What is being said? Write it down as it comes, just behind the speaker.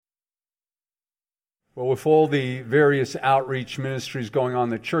Well, with all the various outreach ministries going on in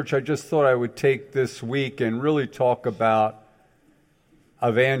the church, I just thought I would take this week and really talk about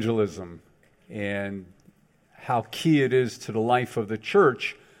evangelism and how key it is to the life of the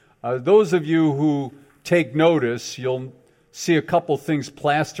church. Those of you who take notice, you'll see a couple things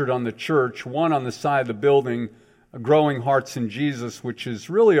plastered on the church. One on the side of the building, Growing Hearts in Jesus, which is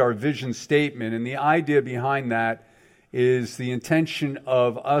really our vision statement. And the idea behind that is the intention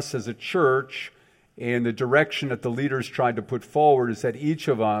of us as a church and the direction that the leaders tried to put forward is that each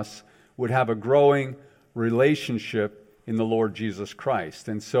of us would have a growing relationship in the Lord Jesus Christ.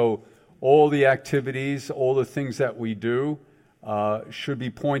 And so all the activities, all the things that we do should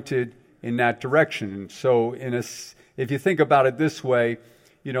be pointed in that direction. And so if you think about it this way,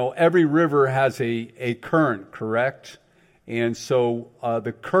 you know, every river has a current, correct? And so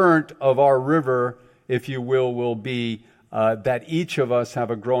the current of our river, if you will be that each of us have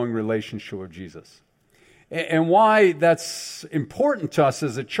a growing relationship with Jesus. And why that's important to us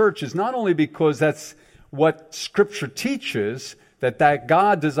as a church is not only because that's what Scripture teaches, that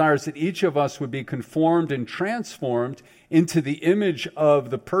God desires that each of us would be conformed and transformed into the image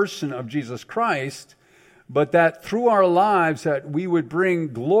of the person of Jesus Christ, but that through our lives that we would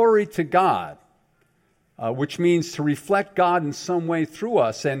bring glory to God, which means to reflect God in some way through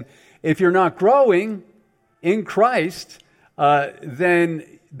us. And if you're not growing in Christ, then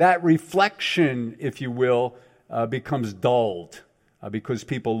that reflection, if you will, becomes dulled because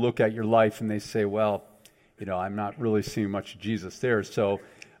people look at your life and they say, well, you know, I'm not really seeing much of Jesus there. So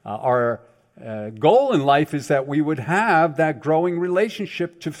our goal in life is that we would have that growing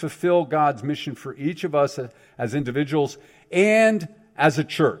relationship to fulfill God's mission for each of us as individuals and as a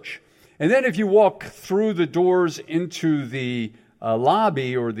church. And then if you walk through the doors into the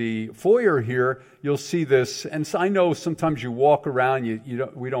lobby or the foyer here, you'll see this. And so I know sometimes you walk around,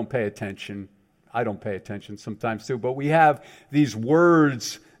 we don't pay attention. I don't pay attention sometimes too. But we have these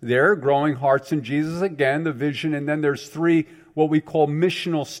words there, Growing Hearts in Jesus, again, the vision. And then there's 3 what we call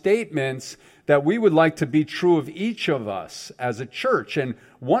missional statements that we would like to be true of each of us as a church. And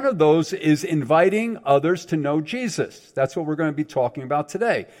one of those is inviting others to know Jesus. That's what we're going to be talking about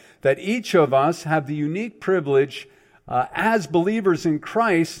today. That each of us have the unique privilege as believers in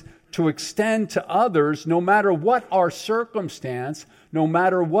Christ to extend to others, no matter what our circumstance, no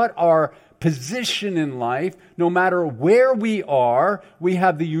matter what our position in life, no matter where we are, we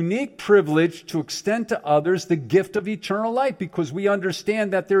have the unique privilege to extend to others the gift of eternal life because we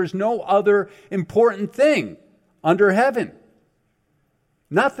understand that there is no other important thing under heaven.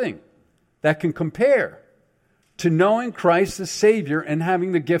 Nothing that can compare to knowing Christ as Savior and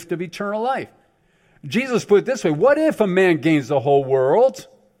having the gift of eternal life. Jesus put it this way, what if a man gains the whole world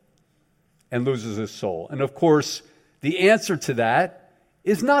and loses his soul? And of course, the answer to that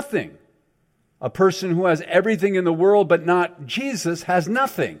is nothing. A person who has everything in the world but not Jesus has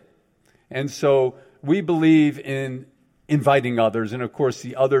nothing. And so we believe in inviting others. And of course,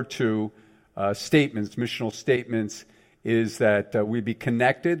 the other 2 statements, missional statements, is that we be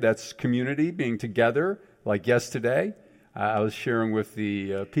connected. That's community, being together, like yesterday. I was sharing with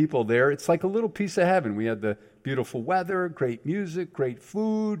the people there. It's like a little piece of heaven. We had the beautiful weather, great music, great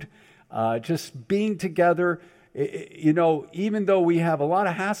food, just being together. You know, even though we have a lot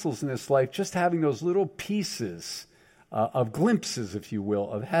of hassles in this life, just having those little pieces of glimpses, if you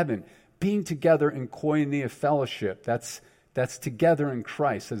will, of heaven, being together in koinonia fellowship, that's together in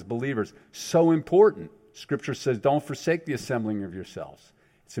Christ as believers, so important. Scripture says, don't forsake the assembling of yourselves.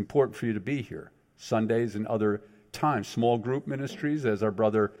 It's important for you to be here, Sundays and other times. Small group ministries, as our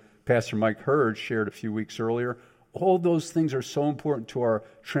brother Pastor Mike Hurd shared a few weeks earlier, all those things are so important to our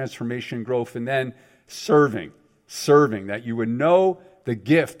transformation and growth. And then serving, that you would know the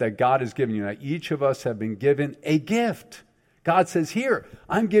gift that God has given you. That each of us have been given a gift. God says, here,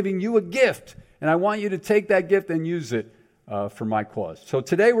 I'm giving you a gift, and I want you to take that gift and use it for my cause. So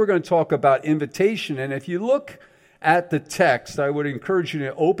today we're going to talk about invitation, and if you look at the text, I would encourage you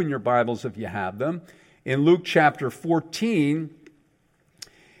to open your Bibles if you have them. In Luke chapter 14,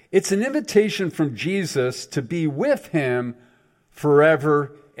 it's an invitation from Jesus to be with him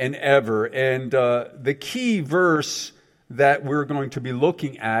forever and ever. And the key verse that we're going to be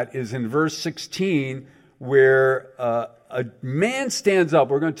looking at is in verse 16, where a man stands up.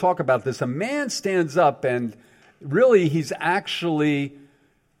 We're going to talk about this. A man stands up, and really he's actually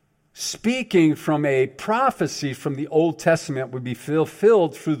speaking from a prophecy from the Old Testament would be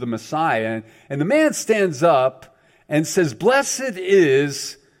fulfilled through the Messiah. And the man stands up and says, blessed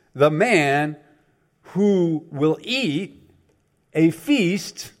is the man who will eat a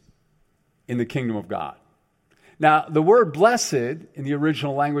feast in the kingdom of God. Now, the word blessed in the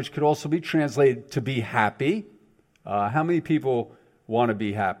original language could also be translated to be happy. How many people want to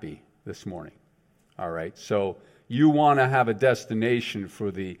be happy this morning? All right, so you want to have a destination for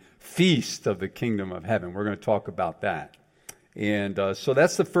the feast of the kingdom of heaven. We're going to talk about that. And so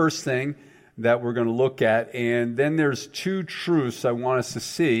that's the first thing that we're going to look at. And then there's two truths I want us to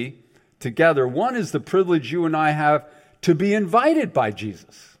see together. One is the privilege you and I have to be invited by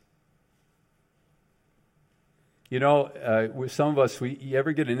Jesus. You know, with some of us, you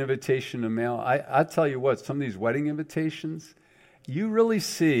ever get an invitation in the mail? I tell you what, some of these wedding invitations, you really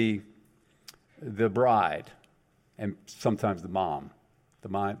see the bride and sometimes the mom,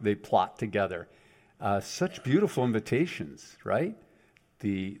 they plot together. Such beautiful invitations, right?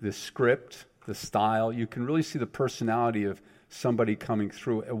 The script, the style, you can really see the personality of somebody coming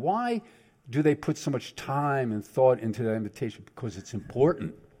through. And why do they put so much time and thought into that invitation? Because it's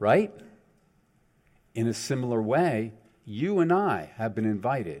important, right? In a similar way, you and I have been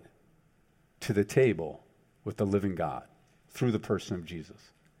invited to the table with the living God through the person of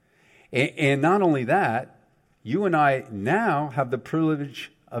Jesus. And not only that, you and I now have the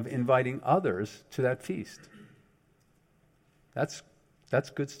privilege of inviting others to that feast. That's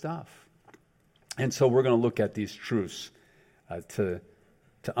good stuff. And so we're going to look at these truths to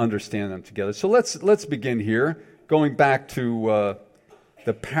understand them together. So let's begin here, going back to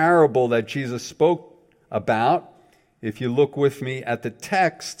the parable that Jesus spoke about. If you look with me at the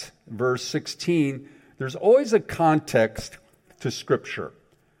text, verse 16, there's always a context to Scripture.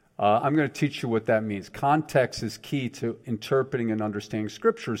 I'm going to teach you what that means. Context is key to interpreting and understanding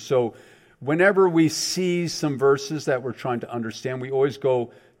Scripture. So whenever we see some verses that we're trying to understand, we always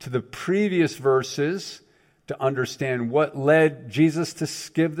go to the previous verses to understand what led Jesus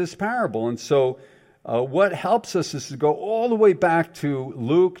to give this parable. And so what helps us is to go all the way back to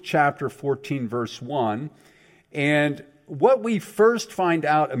Luke chapter 14, verse 1. And what we first find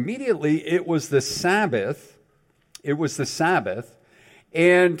out immediately, it was the Sabbath. It was the Sabbath.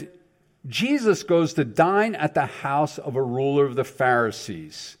 And Jesus goes to dine at the house of a ruler of the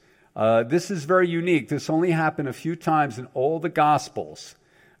Pharisees. This is very unique. This only happened a few times in all the Gospels.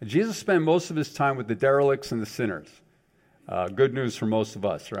 Jesus spent most of his time with the derelicts and the sinners. Good news for most of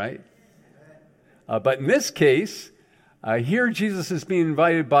us, right? But in this case, here Jesus is being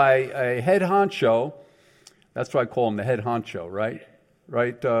invited by a head honcho. That's why I call him the head honcho, right?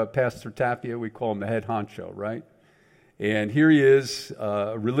 Right, Pastor Tapia, we call him the head honcho, right? And here he is,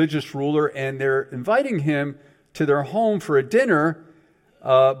 a religious ruler, and they're inviting him to their home for a dinner.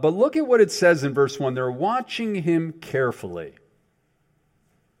 But look at what it says in verse 1. They're watching him carefully.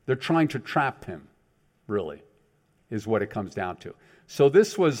 They're trying to trap him, really, is what it comes down to. So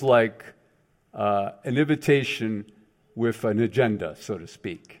this was like an invitation with an agenda, so to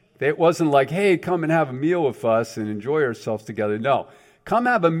speak. It wasn't like, hey, come and have a meal with us and enjoy ourselves together. No, come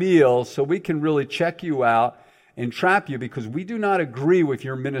have a meal so we can really check you out and trap you because we do not agree with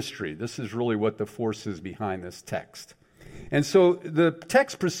your ministry. This is really what the force is behind this text. And so the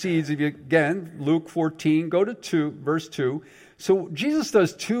text proceeds, again, Luke 14, go to verse 2. So Jesus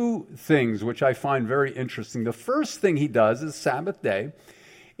does two things which I find very interesting. The first thing he does is Sabbath day,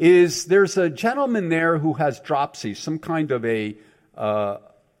 is there's a gentleman there who has dropsy, some kind of a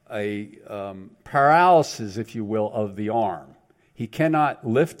paralysis, if you will, of the arm. He cannot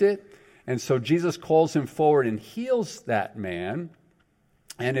lift it. And so Jesus calls him forward and heals that man.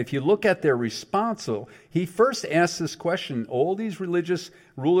 And if you look at their response, he first asks this question. All these religious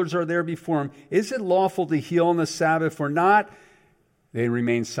rulers are there before him. Is it lawful to heal on the Sabbath or not? They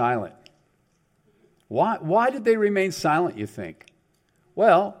remain silent. Why did they remain silent, you think?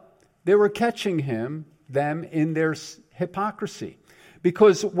 Well, they were catching them in their hypocrisy.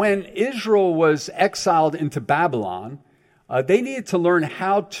 Because when Israel was exiled into Babylon, they needed to learn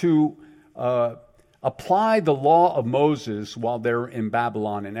how to apply the law of Moses while they were in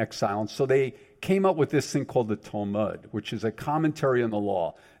Babylon in exile. And so they came up with this thing called the Talmud, which is a commentary on the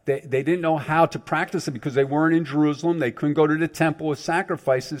law. They didn't know how to practice it because they weren't in Jerusalem. They couldn't go to the temple with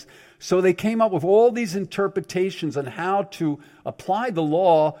sacrifices. So they came up with all these interpretations on how to apply the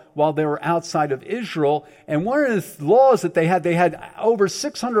law while they were outside of Israel. And one of the laws that they had over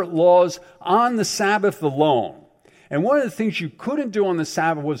 600 laws on the Sabbath alone. And one of the things you couldn't do on the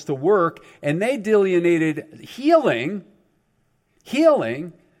Sabbath was to work, and they delineated healing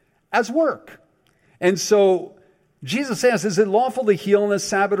as work. And so Jesus asks, is it lawful to heal on the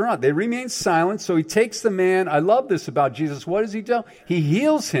Sabbath or not? They remain silent, so he takes the man. I love this about Jesus. What does he do? He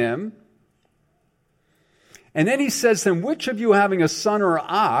heals him. And then he says, then which of you having a son or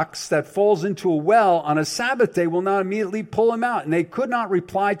ox that falls into a well on a Sabbath day will not immediately pull him out? And they could not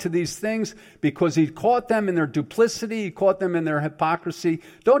reply to these things because he caught them in their duplicity. He caught them in their hypocrisy.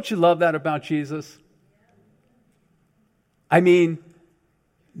 Don't you love that about Jesus? I mean,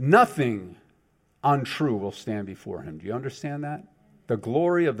 nothing untrue will stand before him. Do you understand that? The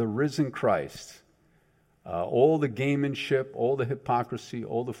glory of the risen Christ, all the gamemanship, all the hypocrisy,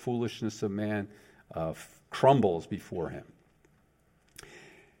 all the foolishness of man crumbles before him.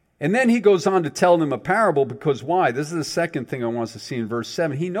 And then he goes on to tell them a parable because why? This is the second thing I want us to see in verse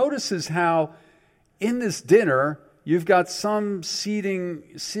 7. He notices how in this dinner you've got some seated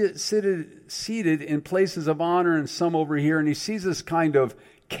in places of honor and some over here, and he sees this kind of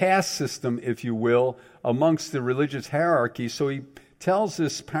caste system, if you will, amongst the religious hierarchy. So he tells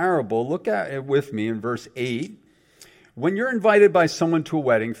this parable. Look at it with me in verse 8. When you're invited by someone to a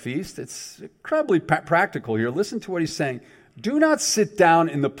wedding feast, it's incredibly practical here. Listen to what he's saying. Do not sit down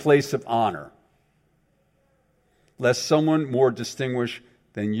in the place of honor, lest someone more distinguished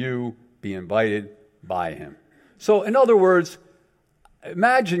than you be invited by him. So, in other words,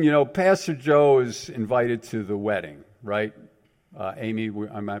 imagine, Pastor Joe is invited to the wedding, right?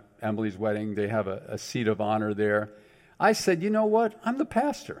 I'm at Emily's wedding. They have a seat of honor there. I said, you know what? I'm the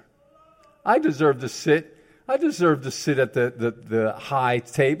pastor. I deserve to sit at the high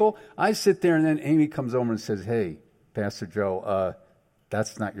table. I sit there, and then Amy comes over and says, hey, Pastor Joe,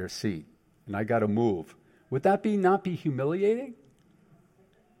 that's not your seat, and I got to move. Would that not be humiliating?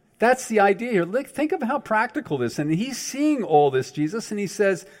 That's the idea here. Think of how practical this is. And he's seeing all this, Jesus, and he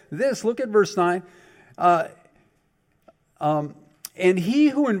says this. Look at verse 9. And he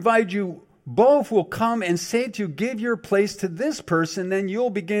who invited you both will come and say to you, give your place to this person, then you'll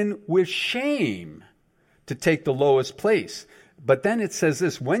begin with shame to take the lowest place. But then it says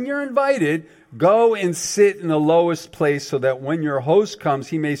this, when you're invited, go and sit in the lowest place so that when your host comes,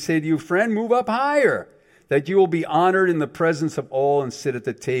 he may say to you, friend, move up higher, that you will be honored in the presence of all and sit at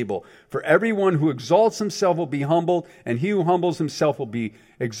the table. For everyone who exalts himself will be humbled, and he who humbles himself will be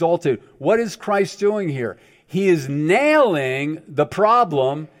exalted. What is Christ doing here? He is nailing the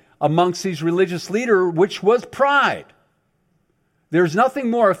problem amongst these religious leaders, which was pride. There's nothing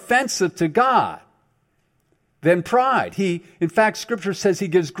more offensive to God than pride. In fact, Scripture says he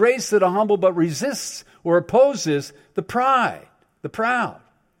gives grace to the humble, but resists or opposes the proud.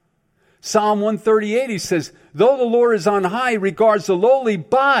 Psalm 138, he says, though the Lord is on high, he regards the lowly,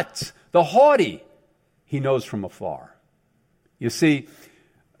 but the haughty he knows from afar. You see,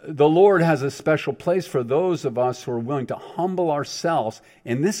 the Lord has a special place for those of us who are willing to humble ourselves,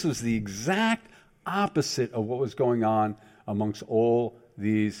 and this was the exact opposite of what was going on amongst all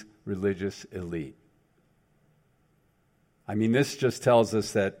these religious elite. I mean, this just tells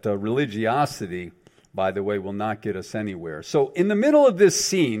us that religiosity, by the way, will not get us anywhere. So in the middle of this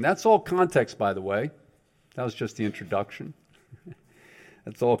scene, that's all context, by the way. That was just the introduction.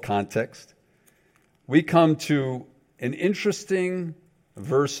 That's all context. We come to an interesting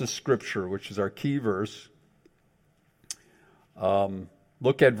verse of Scripture, which is our key verse.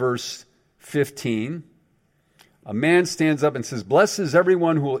 Look at verse 15. A man stands up and says, blessed is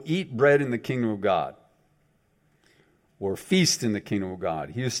everyone who will eat bread in the kingdom of God, or feast in the kingdom of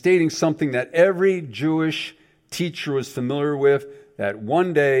God. He is stating something that every Jewish teacher was familiar with, that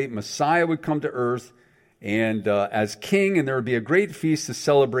one day Messiah would come to earth and as king, and there would be a great feast to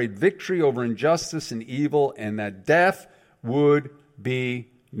celebrate victory over injustice and evil, and that death would be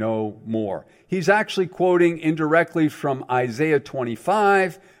no more. He's actually quoting indirectly from Isaiah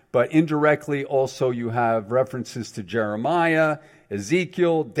 25, but indirectly also you have references to Jeremiah,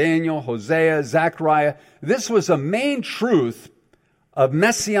 Ezekiel, Daniel, Hosea, Zechariah. This was a main truth of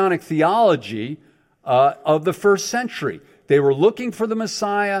messianic theology of the first century. They were looking for the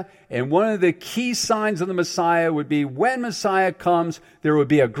Messiah, and one of the key signs of the Messiah would be when Messiah comes, there would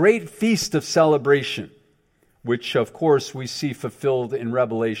be a great feast of celebration, which, of course, we see fulfilled in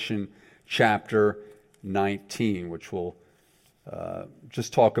Revelation chapter 19, which we'll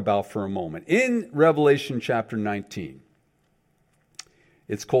just talk about for a moment. In Revelation chapter 19,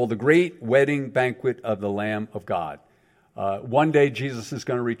 it's called the Great Wedding Banquet of the Lamb of God. One day, Jesus is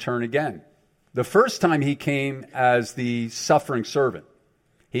going to return again. The first time he came as the suffering servant.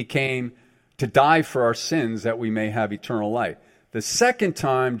 He came to die for our sins that we may have eternal life. The second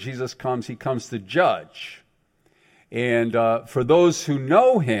time Jesus comes, he comes to judge. And for those who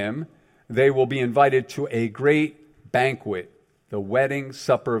know him, they will be invited to a great banquet, the wedding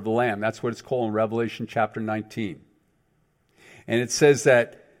supper of the Lamb. That's what it's called in Revelation chapter 19. And it says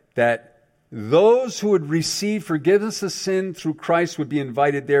that those who would receive forgiveness of sin through Christ would be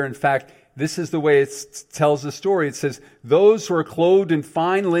invited there. In fact, this is the way it tells the story. It says, those who are clothed in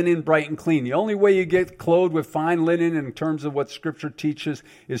fine linen, bright and clean. The only way you get clothed with fine linen in terms of what Scripture teaches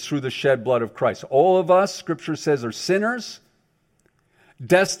is through the shed blood of Christ. All of us, Scripture says, are sinners,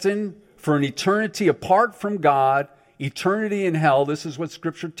 destined for an eternity apart from God, eternity in hell. This is what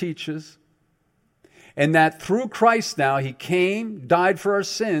Scripture teaches. And that through Christ now, He came, died for our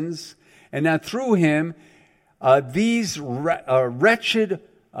sins, and that through Him, these wretched,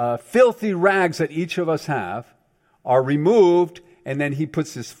 filthy rags that each of us have are removed, and then He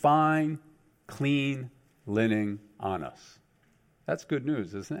puts this fine, clean linen on us. That's good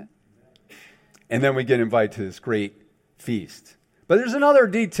news, isn't it? And then we get invited to this great feast. But there's another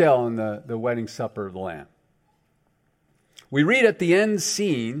detail in the wedding supper of the Lamb. We read at the end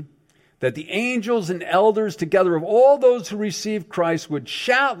scene that the angels and elders, together of all those who received Christ, would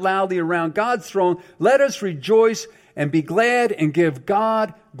shout loudly around God's throne, "Let us rejoice and be glad and give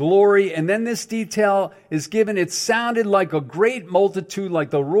God glory." And then this detail is given. It sounded like a great multitude, like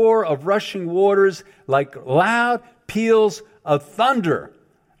the roar of rushing waters, like loud peals of thunder.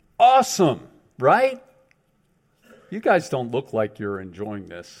 Awesome, right? You guys don't look like you're enjoying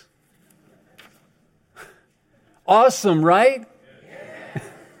this. Awesome, right?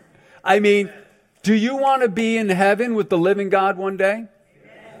 I mean, do you want to be in heaven with the living God one day?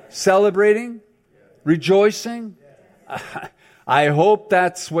 Celebrating? Rejoicing? I hope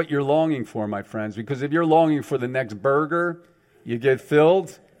that's what you're longing for, my friends, because if you're longing for the next burger, you get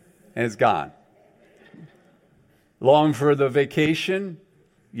filled and it's gone. Long for the vacation,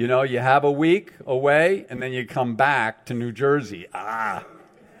 you know, you have a week away and then you come back to New Jersey.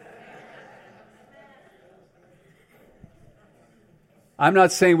 I'm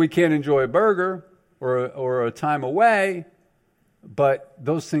not saying we can't enjoy a burger or a time away, but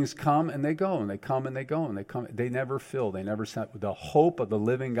those things come and they go, and they come and they go, and they come. They never fill. They never set. The hope of the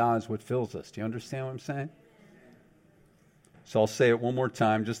living God is what fills us. Do you understand what I'm saying? So I'll say it one more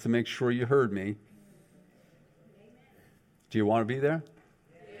time just to make sure you heard me. Do you want to be there?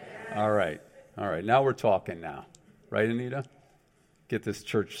 Yeah. All right. Now we're talking now. Right, Anita? Get this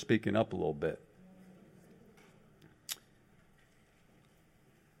church speaking up a little bit.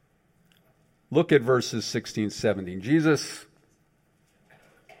 Look at verses 16, 17. Jesus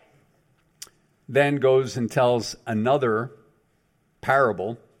then goes and tells another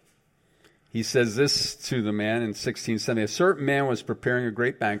parable. He says this to the man in 16, 17. A certain man was preparing a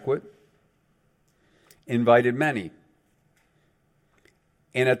great banquet, invited many.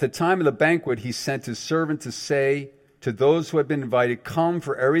 And at the time of the banquet, he sent his servant to say to those who had been invited, "Come,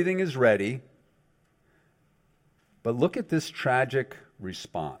 for everything is ready." But look at this tragic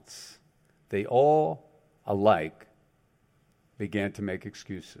response. They all alike began to make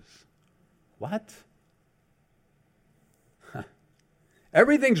excuses. What?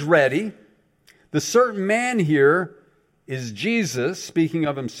 Everything's ready. The certain man here is Jesus, speaking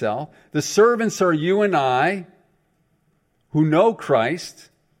of himself. The servants are you and I, who know Christ,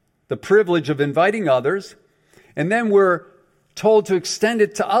 the privilege of inviting others, and then we're told to extend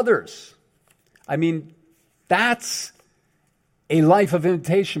it to others. I mean, that's a life of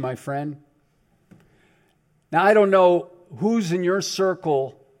invitation, my friend. Now, I don't know who's in your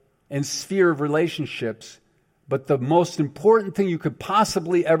circle and sphere of relationships, but the most important thing you could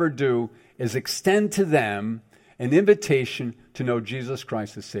possibly ever do is extend to them an invitation to know Jesus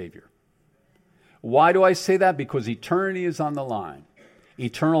Christ as Savior. Why do I say that? Because eternity is on the line.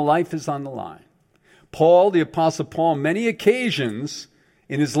 Eternal life is on the line. Paul, the Apostle Paul, on many occasions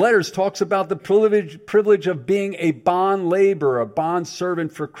in his letters talks about the privilege of being a bond laborer, a bond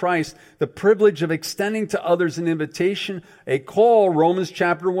servant for Christ, the privilege of extending to others an invitation, a call, Romans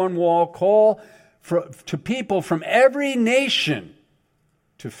chapter 1 call to people from every nation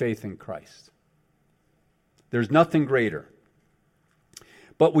to faith in Christ. There's nothing greater.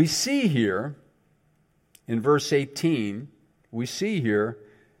 But we see here, in verse 18, we see here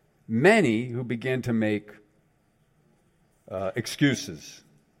many who began to make excuses,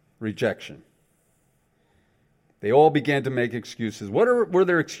 rejection. They all began to make excuses. What were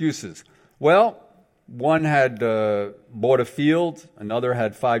their excuses? Well, one had bought a field, another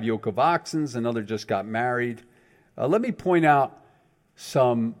had 5 yoke of oxen, another just got married. Let me point out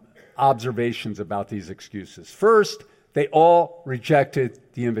some observations about these excuses. First, they all rejected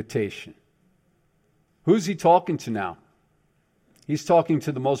the invitation. Who's he talking to now? He's talking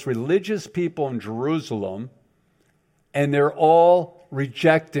to the most religious people in Jerusalem, and they're all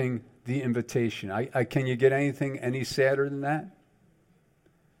rejecting the invitation. Can you get anything any sadder than that?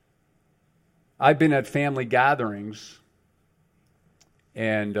 I've been at family gatherings,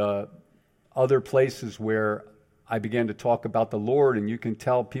 and other places where I began to talk about the Lord, and you can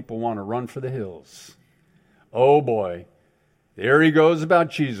tell people want to run for the hills. Oh boy, there he goes about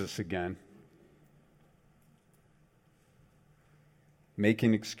Jesus again.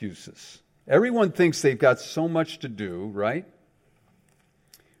 Making excuses. Everyone thinks they've got so much to do, right?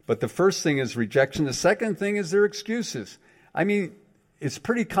 But the first thing is rejection. The second thing is their excuses. I mean, it's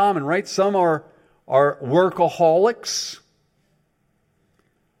pretty common, right? Some are workaholics.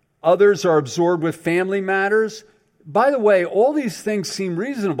 Others are absorbed with family matters. By the way, all these things seem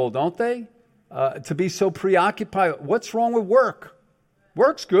reasonable, don't they? To be so preoccupied. What's wrong with work?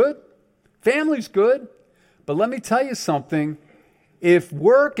 Work's good. Family's good. But let me tell you something. If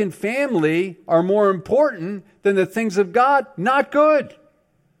work and family are more important than the things of God, not good.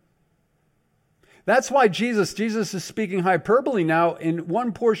 That's why Jesus is speaking hyperbole now. In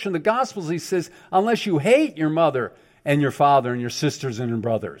one portion of the Gospels, he says, unless you hate your mother and your father and your sisters and your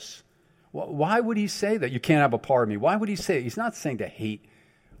brothers. Why would he say that? You can't have a part of me. Why would he say it? He's not saying to hate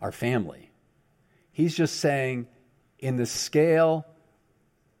our family. He's just saying in the scale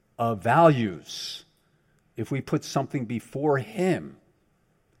of values, if we put something before him,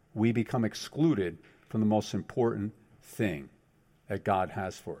 we become excluded from the most important thing that God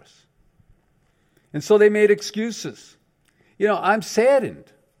has for us. And so they made excuses. You know, I'm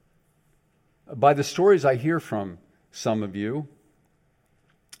saddened by the stories I hear from some of you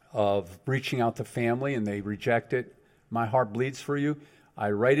of reaching out to family and they reject it. My heart bleeds for you.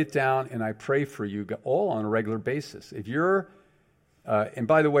 I write it down and I pray for you all on a regular basis. If you're, and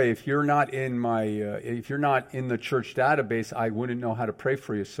by the way, if you're not in the church database, I wouldn't know how to pray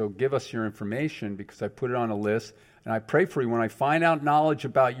for you. So give us your information because I put it on a list. And I pray for you. When I find out knowledge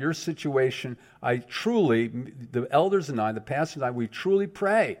about your situation, the elders and I, the pastors and I, we truly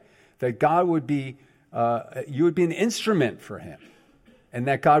pray that God would be, you would be an instrument for him. And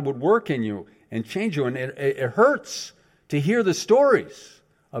that God would work in you and change you. And it hurts to hear the stories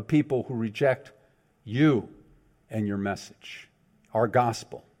of people who reject you and your message, our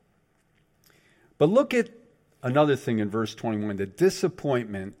gospel. But look at another thing in verse 21, the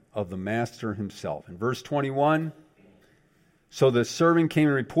disappointment of the master himself. In verse 21, so the servant came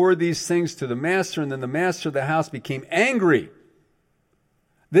and reported these things to the master, and then the master of the house became angry.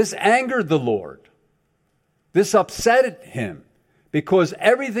 This angered the Lord. This upset him because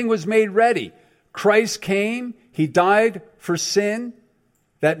everything was made ready. Christ came, he died for sin,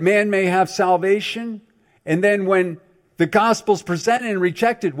 that man may have salvation. And then when the gospel's presented and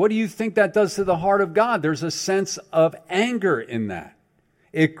rejected, what do you think that does to the heart of God? There's a sense of anger in that.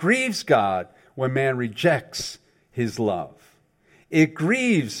 It grieves God when man rejects his love. It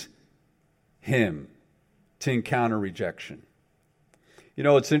grieves him to encounter rejection. You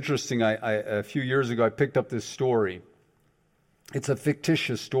know, it's interesting. A few years ago, I picked up this story. It's a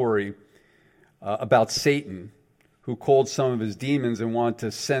fictitious story about Satan, who called some of his demons and wanted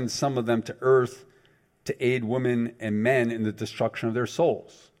to send some of them to earth to aid women and men in the destruction of their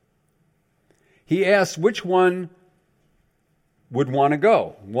souls. He asked which one would want to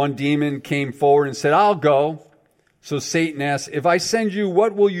go. One demon came forward and said, I'll go. So Satan asked, if I send you,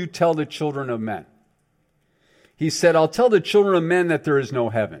 what will you tell the children of men? He said, I'll tell the children of men that there is no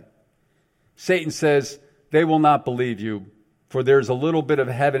heaven. Satan says, they will not believe you, for there's a little bit of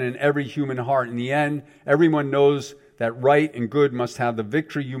heaven in every human heart. In the end, everyone knows that right and good must have the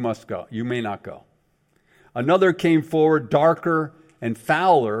victory. You must go. You may not go. Another came forward, darker and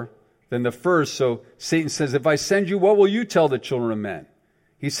fouler than the first. So Satan says, if I send you, what will you tell the children of men?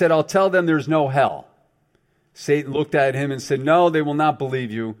 He said, I'll tell them there's no hell. Satan looked at him and said, no, they will not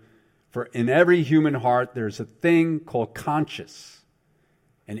believe you. For in every human heart, there's a thing called conscience,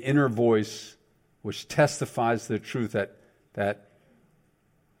 an inner voice which testifies to the truth that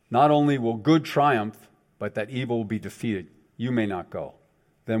not only will good triumph, but that evil will be defeated. You may not go.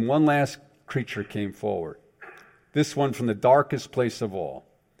 Then one last creature came forward, this one from the darkest place of all.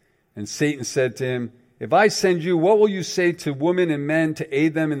 And Satan said to him, if I send you, what will you say to women and men to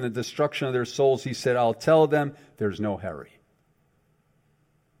aid them in the destruction of their souls? He said, I'll tell them there's no hurry.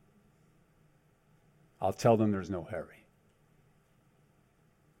 I'll tell them there's no hurry.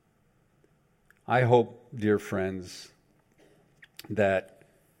 I hope, dear friends, that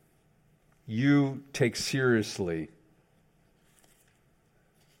you take seriously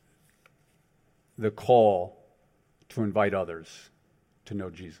the call to invite others to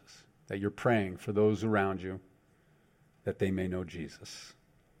know Jesus. That you're praying for those around you that they may know Jesus.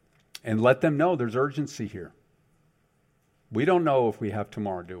 And let them know there's urgency here. We don't know if we have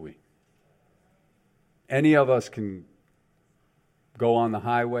tomorrow, do we? Any of us can go on the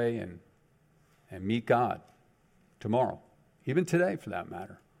highway and meet God tomorrow, even today for that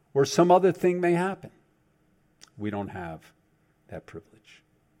matter, or some other thing may happen. We don't have that privilege.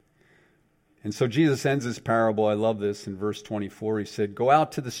 And so Jesus ends this parable. I love this in verse 24. He said, go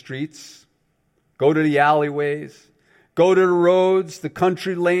out to the streets, go to the alleyways, go to the roads, the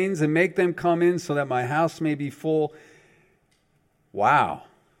country lanes, and make them come in so that my house may be full. Wow.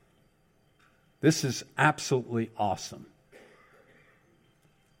 This is absolutely awesome.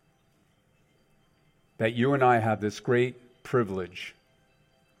 That you and I have this great privilege.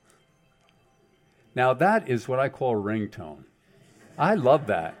 Now that is what I call a ringtone. I love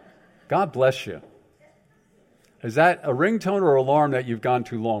that. God bless you. Is that a ringtone or alarm that you've gone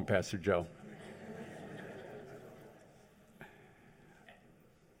too long, Pastor Joe?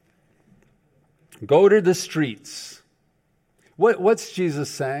 Go to the streets. What's Jesus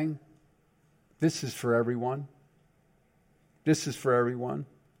saying? This is for everyone. This is for everyone.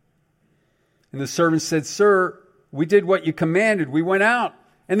 And the servant said, Sir, we did what you commanded. We went out,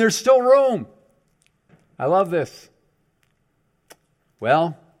 and there's still room. I love this.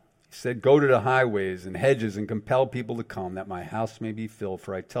 Well, he said, go to the highways and hedges and compel people to come, that my house may be filled.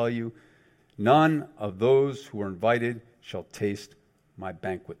 For I tell you, none of those who are invited shall taste my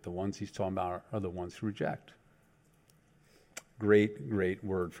banquet. The ones he's talking about are the ones who reject. Great, great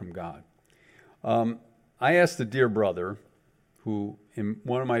word from God. I asked a dear brother, who is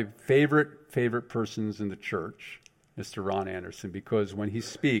one of my favorite persons in the church, Mr. Ron Anderson, because when he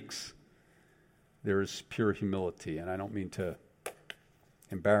speaks, there is pure humility, and I don't mean to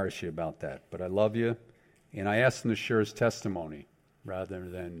embarrass you about that, but I love you, and I asked him to share his testimony rather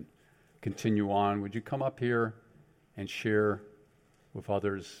than continue on. Would you come up here and share with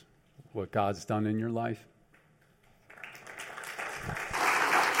others what God's done in your life?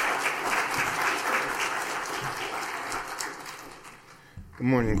 Good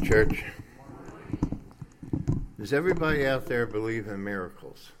morning, church. Does everybody out there believe in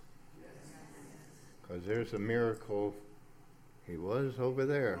miracles? Because there's a miracle. He was over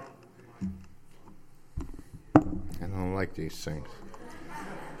there. I don't like these things.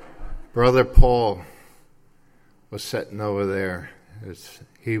 Brother Paul was sitting over there.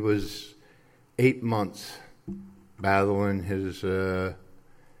 He was 8 months battling his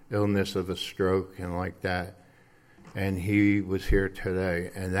illness of a stroke and like that. And he was here today,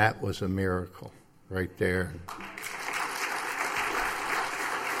 and that was a miracle right there.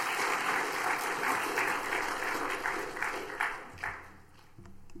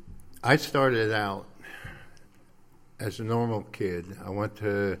 I started out as a normal kid. I went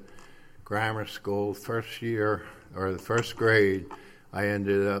to grammar school. First year, or the first grade, I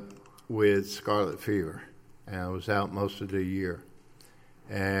ended up with scarlet fever, and I was out most of the year.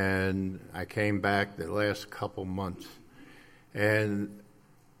 And I came back the last couple months, and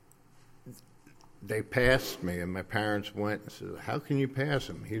they passed me, and my parents went and said, how can you pass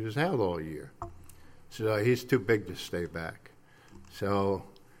him? He was out all year. So he's too big to stay back. So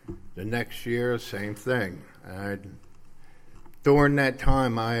the next year, same thing. During that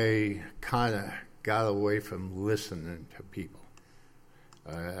time, I kind of got away from listening to people.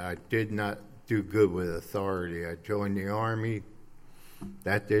 I did not do good with authority. I joined the Army.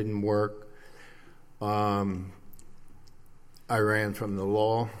 That didn't work. I ran from the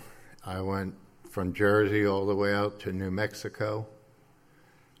law. I went from Jersey all the way out to New Mexico,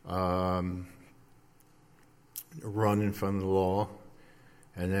 running from the law,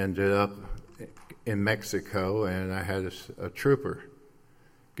 and ended up in Mexico, and I had a trooper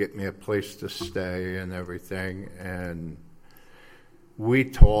get me a place to stay and everything, and we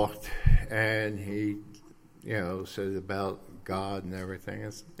talked, and he, said about God and everything.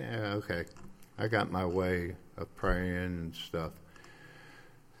 It's, yeah, okay. I got my way of praying and stuff.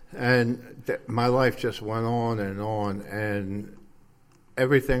 And my life just went on, and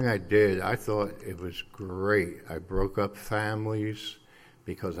everything I did, I thought it was great. I broke up families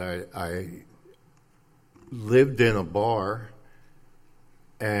because I lived in a bar,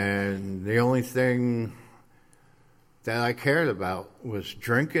 and the only thing that I cared about was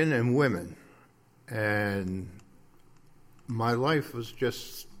drinking and women. And my life was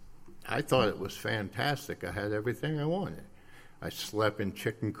just, I thought it was fantastic. I had everything I wanted. I slept in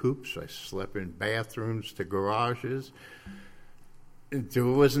chicken coops. I slept in bathrooms to garages. There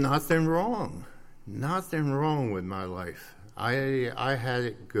was nothing wrong. Nothing wrong with my life. I had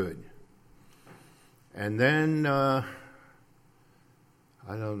it good. And then, I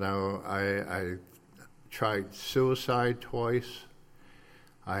don't know, I tried suicide twice.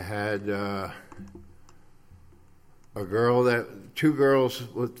 I had two girls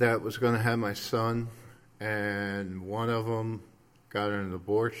that was going to have my son, and one of them got an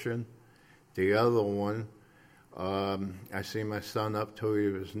abortion. The other one I see my son up till he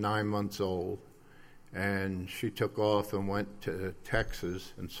was 9 months old, and she took off and went to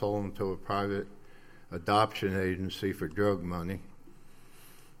Texas and sold him to a private adoption agency for drug money.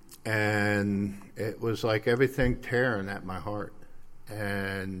 And it was like everything tearing at my heart.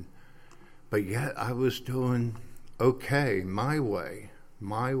 But yet I was doing okay, my way.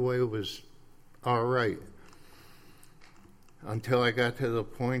 My way was all right. Until I got to the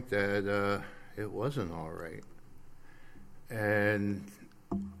point that it wasn't all right. And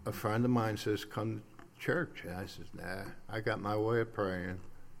a friend of mine says, come to church. And I said, nah, I got my way of praying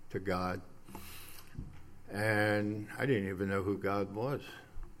to God. And I didn't even know who God was.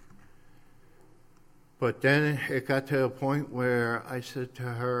 But then it got to a point where I said to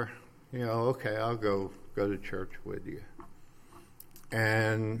her, okay, I'll go to church with you.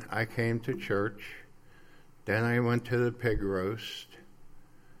 And I came to church. Then I went to the pig roast.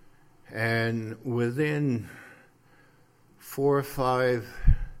 And within 4 or 5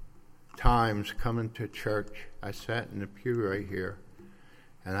 times coming to church, I sat in the pew right here,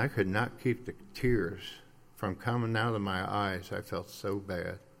 and I could not keep the tears from coming out of my eyes. I felt so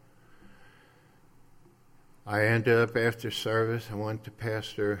bad. I ended up after service, I went to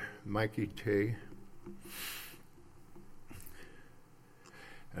Pastor Mikey T.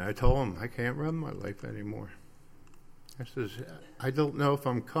 And I told him, I can't run my life anymore. I says, I don't know if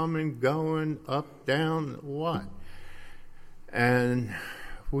I'm coming, going, up, down, what. And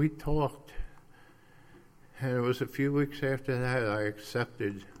we talked. And it was a few weeks after that I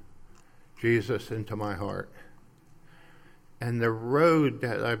accepted Jesus into my heart. And the road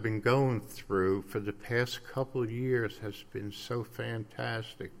that I've been going through for the past couple of years has been so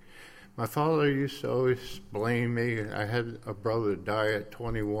fantastic. My father used to always blame me. I had a brother die at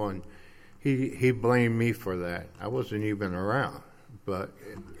 21. He blamed me for that. I wasn't even around, but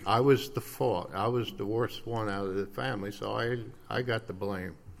I was the fault. I was the worst one out of the family, so I got the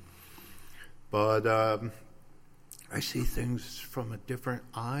blame. But I see things from a different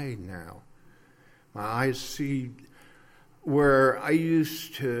eye now. My eyes see where I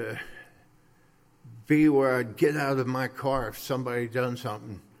used to be, where I'd get out of my car if somebody done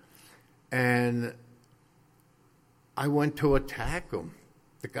something, and I went to attack him.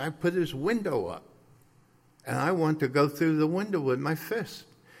 The guy put his window up, and I went to go through the window with my fist.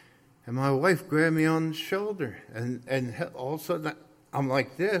 And my wife grabbed me on the shoulder, and all of a sudden I'm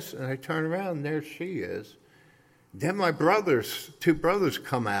like this, and I turn around, and there she is. Then my 2 brothers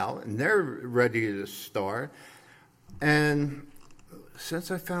come out, and they're ready to start. And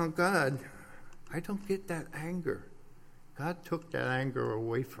since I found God, I don't get that anger. God took that anger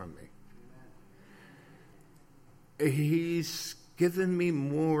away from me. He's given me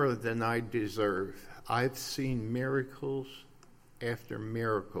more than I deserve. I've seen miracles after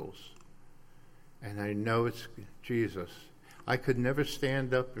miracles, and I know it's Jesus. I could never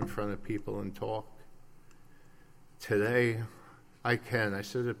stand up in front of people and talk. Today, I can. I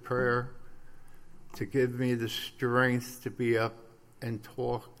said a prayer to give me the strength to be up and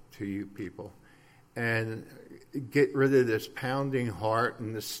talk to you people and get rid of this pounding heart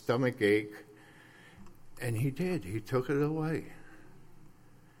and the stomach ache. And he did. He took it away.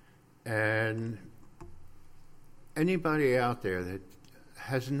 And anybody out there that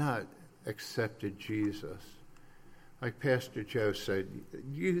has not accepted Jesus, like Pastor Joe said,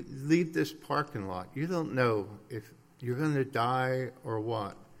 you leave this parking lot. You don't know if you're going to die or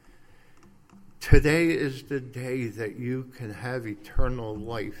what. Today is the day that you can have eternal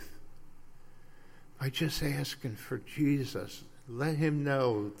life by just asking for Jesus. Let him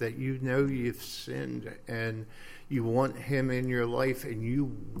know that you know you've sinned and you want him in your life and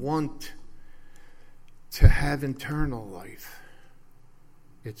you want to have eternal life.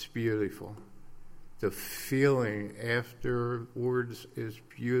 It's beautiful. The feeling afterwards is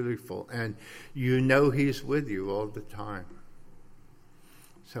beautiful, and you know he's with you all the time.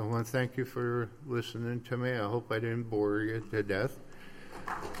 So I want to thank you for listening to me. I hope I didn't bore you to death.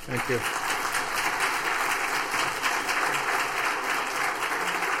 Thank you.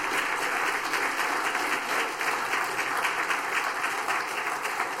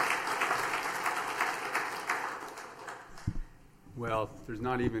 Well, there's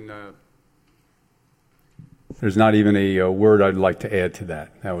not even a word I'd like to add to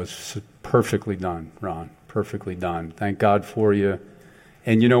that. That was perfectly done, Ron. Perfectly done. Thank God for you.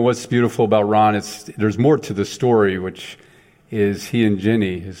 And you know what's beautiful about Ron? There's more to the story, which is he and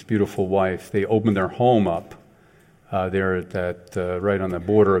Ginny, his beautiful wife, they opened their home up there at that right on the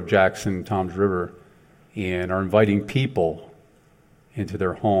border of Jackson and Toms River, and are inviting people into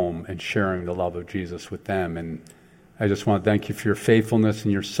their home and sharing the love of Jesus with them. And I just want to thank you for your faithfulness,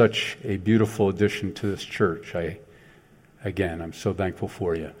 and you're such a beautiful addition to this church. I'm so thankful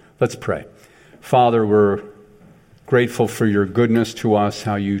for you. Let's pray. Father, we're grateful for your goodness to us,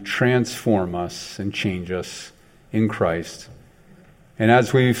 how you transform us and change us in Christ. And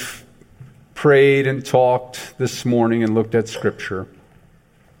as we've prayed and talked this morning and looked at Scripture,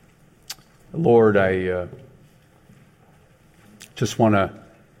 Lord, I just want to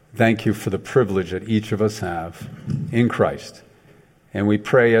thank you for the privilege that each of us have in Christ. And we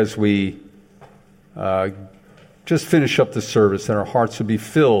pray as we just finish up the service that our hearts would be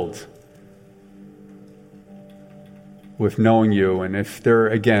filled with knowing you. And if there,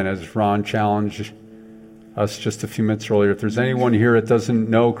 again, as Ron challenged us just a few minutes earlier, if there's anyone here that doesn't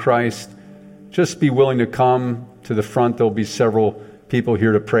know Christ, just be willing to come to the front. There'll be several people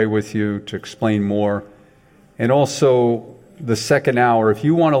here to pray with you, to explain more. And also, the second hour, if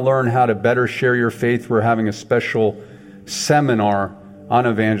you want to learn how to better share your faith, we're having a special seminar on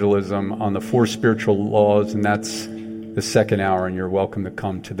evangelism on the 4 spiritual laws, and that's the second hour, and you're welcome to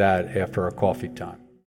come to that after our coffee time.